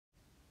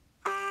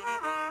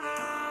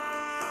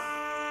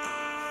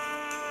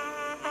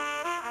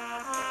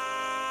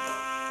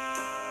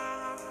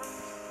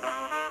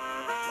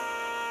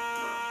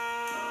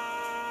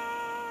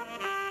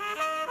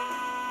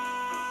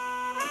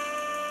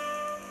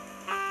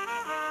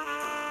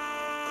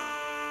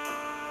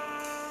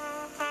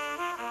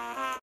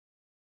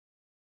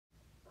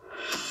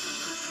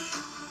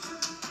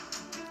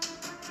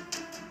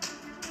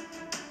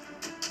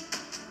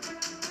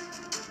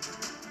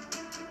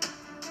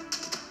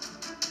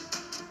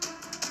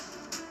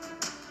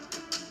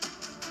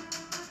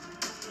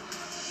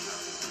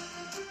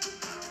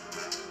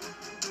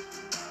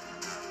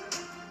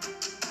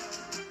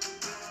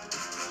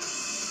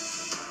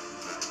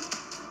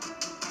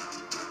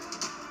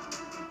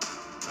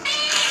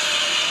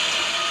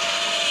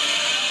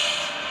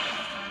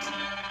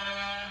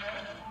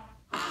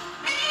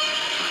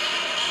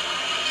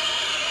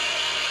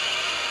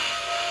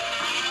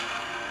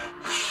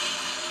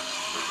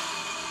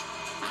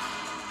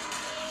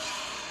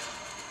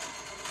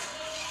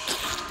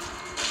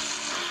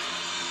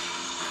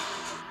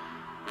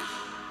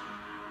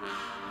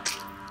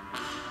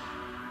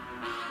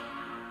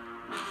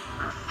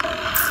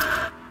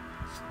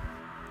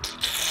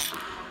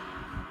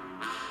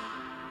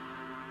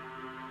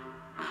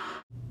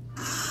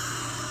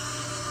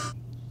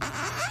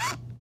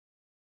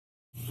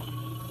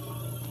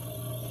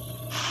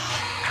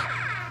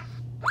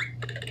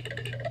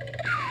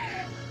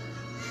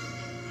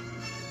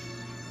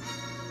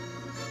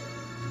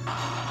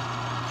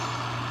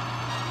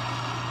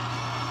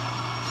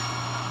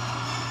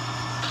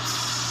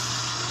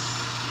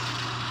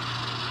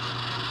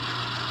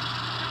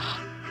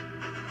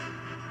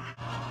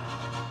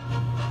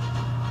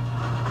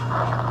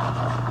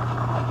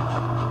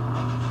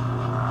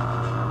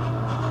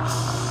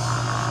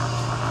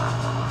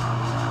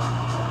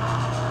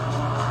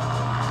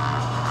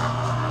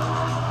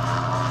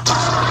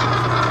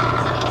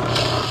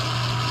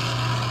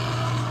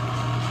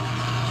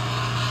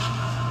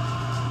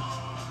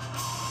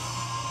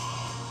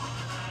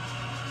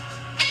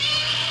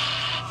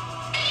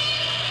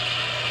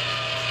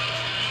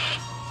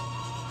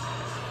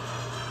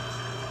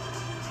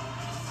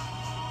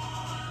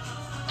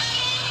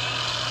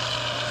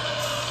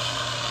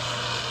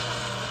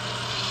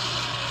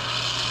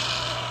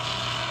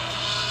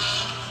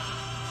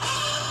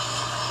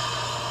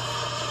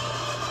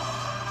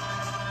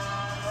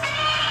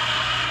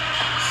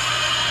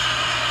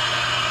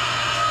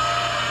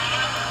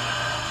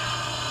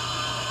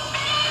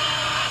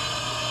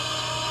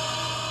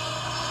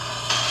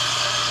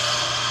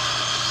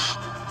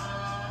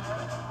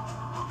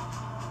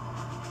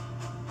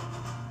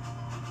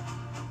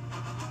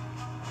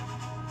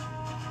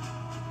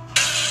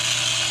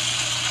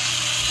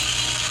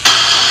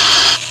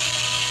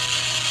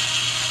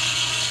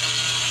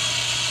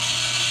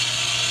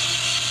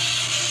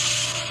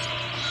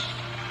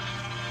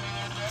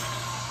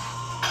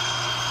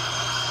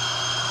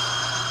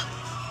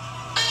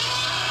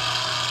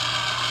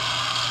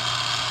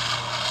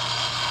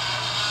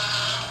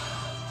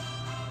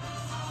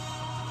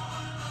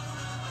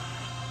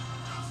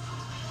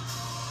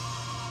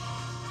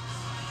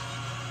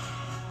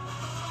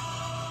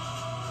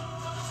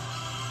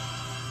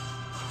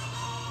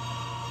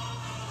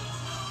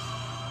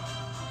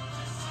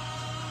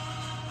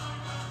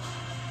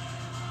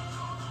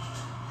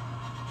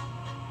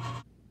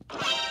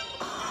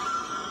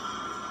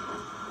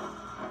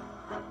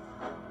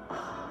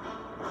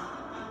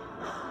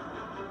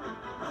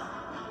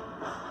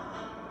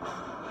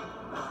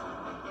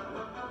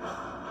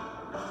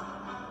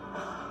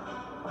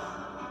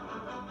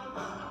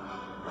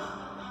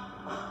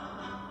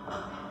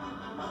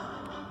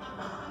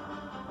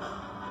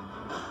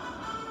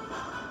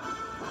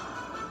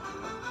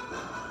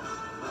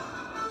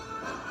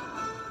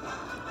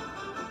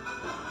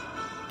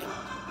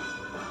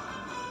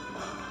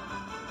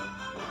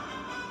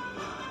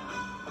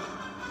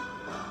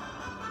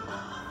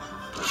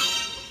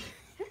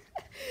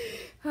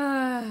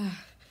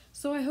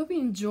So I hope you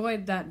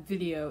enjoyed that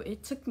video.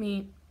 It took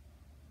me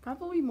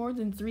probably more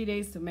than 3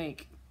 days to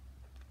make.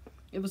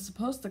 It was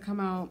supposed to come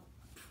out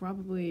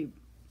probably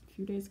a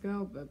few days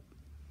ago, but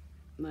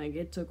like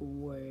it took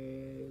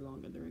way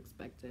longer than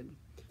expected.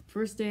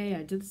 First day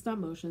I did stop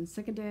motion,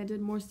 second day I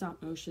did more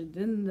stop motion,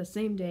 then the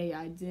same day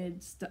I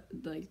did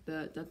like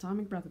the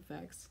atomic breath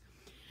effects,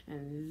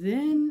 and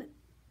then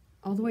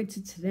all the way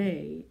to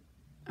today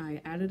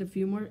I added a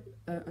few more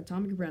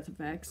atomic breath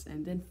effects,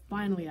 and then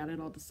finally added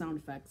all the sound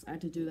effects. I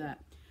had to do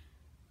that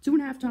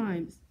 2.5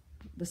 times,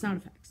 the sound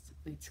effects.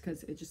 It's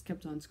because it just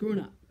kept on screwing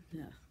up.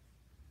 Yeah.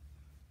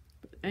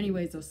 But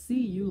anyways, I'll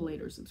see you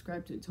later.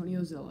 Subscribe to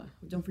Godzilla.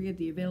 Don't forget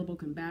the available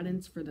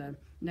combatants for the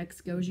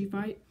next Goji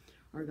fight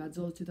are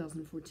Godzilla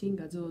 2014,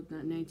 Godzilla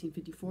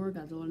 1954,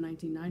 Godzilla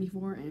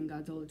 1994, and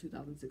Godzilla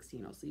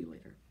 2016. I'll see you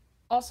later.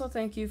 Also,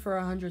 thank you for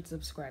 100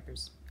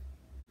 subscribers.